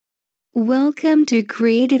Welcome to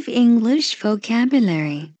Creative English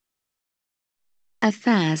Vocabulary, a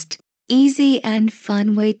fast, easy and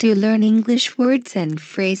fun way to learn English words and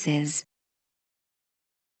phrases.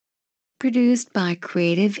 Produced by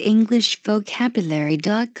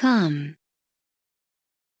creativeenglishvocabulary.com.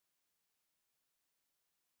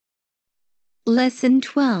 Lesson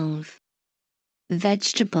 12.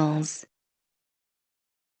 Vegetables.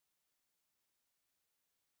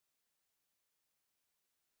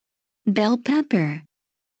 Bell pepper.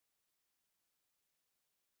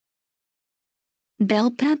 Bell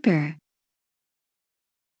pepper.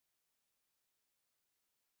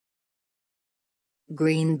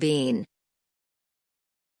 Green bean.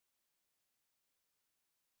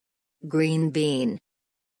 Green bean.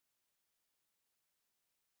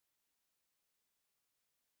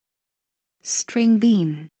 String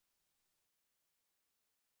bean.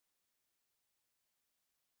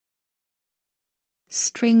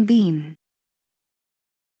 String bean.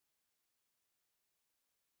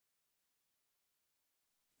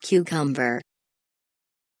 Cucumber.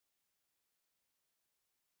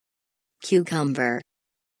 Cucumber.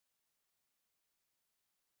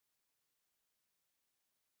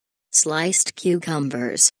 Sliced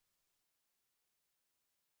cucumbers.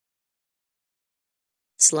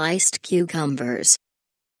 Sliced cucumbers.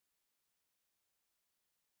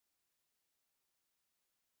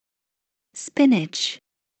 Spinach.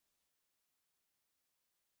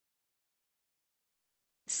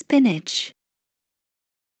 Spinach.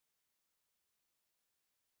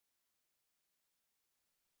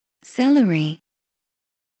 Celery.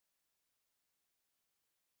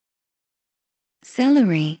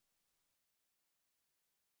 Celery.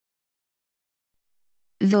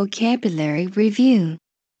 Vocabulary review.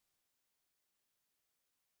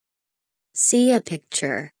 See a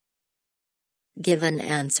picture. Give an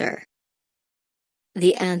answer.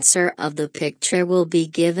 The answer of the picture will be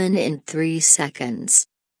given in 3 seconds.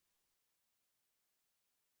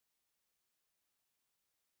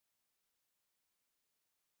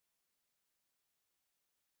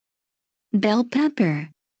 Bell pepper.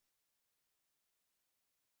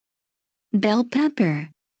 Bell pepper.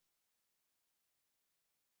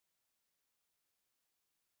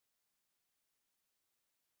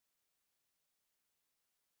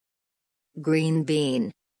 Green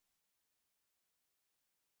bean.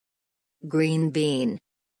 Green bean.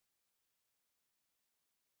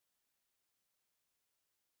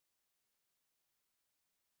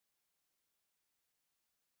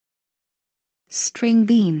 String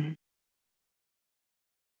bean.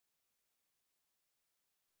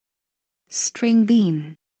 String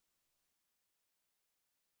bean.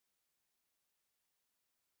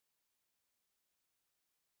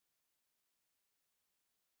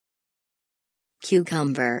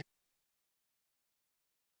 Cucumber.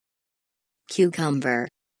 Cucumber.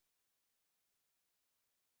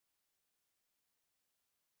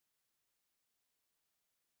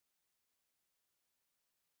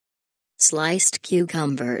 Sliced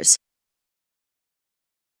cucumbers.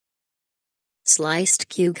 Sliced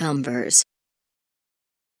cucumbers.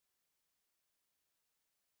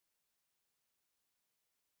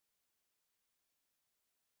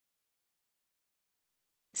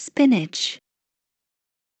 Spinach.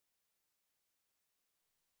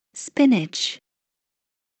 Spinach.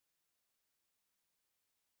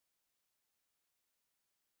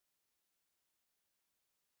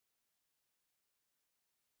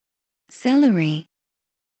 Celery.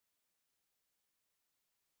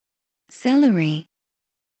 Celery.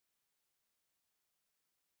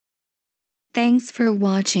 Thanks for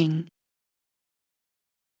watching.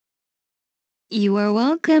 You are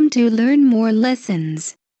welcome to learn more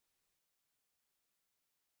lessons.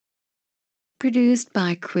 Produced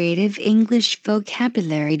by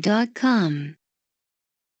creativeenglishvocabulary.com.